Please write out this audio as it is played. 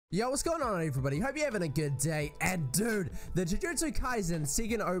Yo, what's going on, everybody? Hope you're having a good day. And dude, the JUJUTSU Kaisen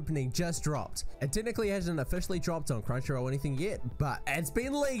second opening just dropped. It technically hasn't officially dropped on Crunchyroll or anything yet, but it's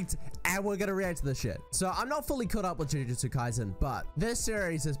been leaked and we're gonna react to this shit. So I'm not fully caught up with JUJUTSU Kaisen, but this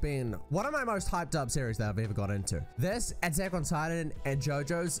series has been one of my most hyped up series that I've ever got into. This, Attack on Titan, and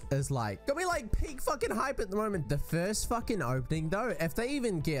JoJo's is like, got me like peak fucking hype at the moment. The first fucking opening though, if they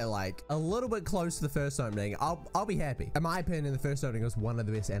even get like a little bit close to the first opening, I'll be happy. In my opinion, the first opening was one of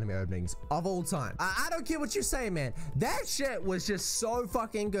the best anime openings of all time. I don't care what you say, man. That shit was just so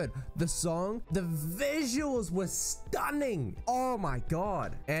fucking good. The song, the visuals were stunning. Oh my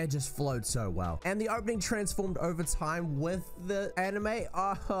god. And it just flowed so well. And the opening transformed over time with the anime.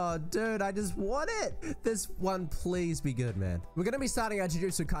 Oh, dude, I just want it. This one, please be good, man. We're gonna be starting our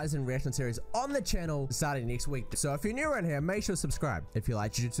JUJUTSU Kaisen reaction series on the channel starting next week. So if you're new around here, make sure to subscribe. If you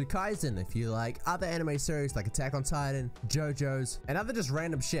like JUJUTSU Kaisen, if you like other anime series like Attack on Titan, JoJo's, and other just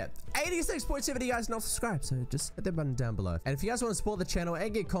random shit. 86.7 of you guys not subscribed, so just hit that button down below. And if you guys want to support the channel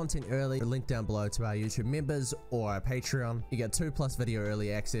and get content early, a link down below to our YouTube members or our Patreon. You get 2+ video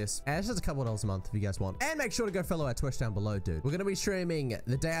early access, and it's just a couple dollars a month if you guys want. And make sure to go follow our Twitch down below, dude. We're gonna be streaming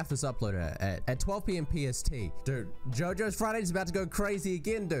the day after this upload at 12 PM PST. Dude, JoJo's Friday is about to go crazy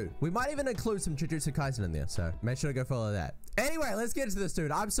again, dude. We might even include some JUJUTSU Kaisen in there, so make sure to go follow that. Anyway, let's get into this,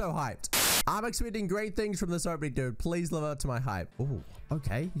 dude. I'm so hyped. I'm expecting great things from this opening, dude. Please live up to my hype. Oh,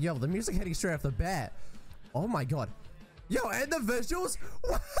 okay. Yo, the music hitting straight off the bat. Oh my god. Yo, and the visuals?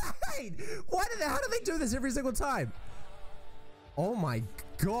 Wait, how do they do this every single time? Oh my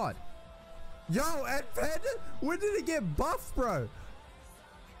god. Yo, and when did it get buffed, bro?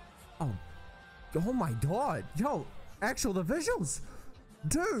 Oh my god. Yo, the visuals.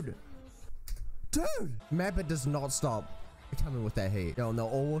 Dude. Mappa does not stop coming with that heat. Yo, and they're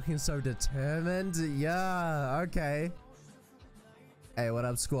all looking so determined. Yeah, okay. Hey, what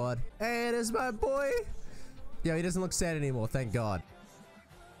up, squad? Hey, it is my boy. Yo, he doesn't look sad anymore, thank god.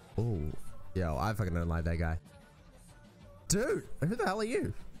 Oh, yo, I fucking don't like that guy. Dude, who the hell are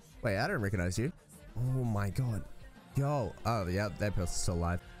you? Wait, I don't recognize you. Oh my god. Yo, oh yeah, that person's still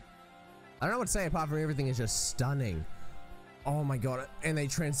alive. I don't know what to say apart from everything is just stunning. Oh my god, and they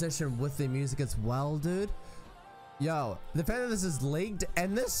transition with the music as well, dude. Yo, the fact that this is leaked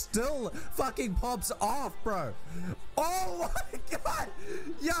and this still fucking pops off, bro. Oh my god.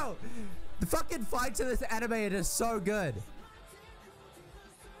 Yo, the fucking fights in this anime are just so good.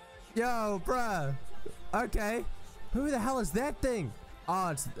 Yo, bruh. Okay. Who the hell is that thing?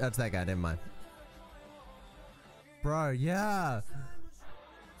 Oh, that's that guy. Never mind. Bro, yeah.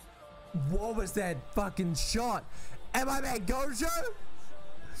 What was that fucking shot? Am I man Gojo?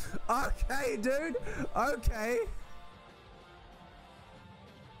 Okay, dude. Okay.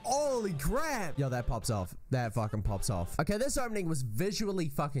 Holy crap. Yo, that pops off. That fucking pops off. Okay, this opening was visually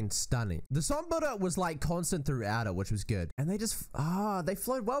fucking stunning. The song build-up was like constant throughout it, which was good. And they just, they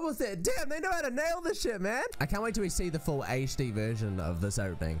flowed well with it. Damn, they know how to nail this shit, man. I can't wait till we see the full HD version of this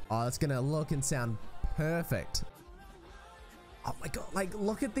opening. Oh, it's gonna look and sound perfect. Oh my god, like,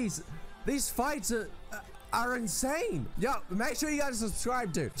 look at these fights are insane. Yo, make sure you guys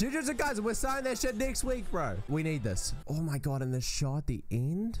subscribe to JUJUTSU Kaisen. We're starting that shit next week, bro. We need this. Oh my god, and the shot at the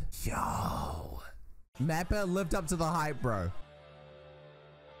end. Yo. Mappa lived up to the hype, bro.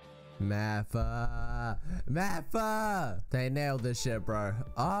 Mappa. They nailed this shit, bro.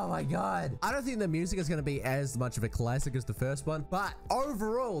 Oh my god. I don't think the music is going to be as much of a classic as the first one, but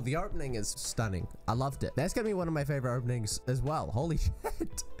overall, the opening is stunning. I loved it. That's going to be one of my favorite openings as well. Holy shit.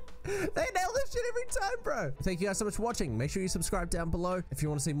 They nail this shit every time, bro. Thank you guys so much for watching. Make sure you subscribe down below if you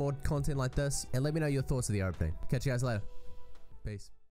want to see more content like this, and let me know your thoughts of the opening. Catch you guys later. Peace.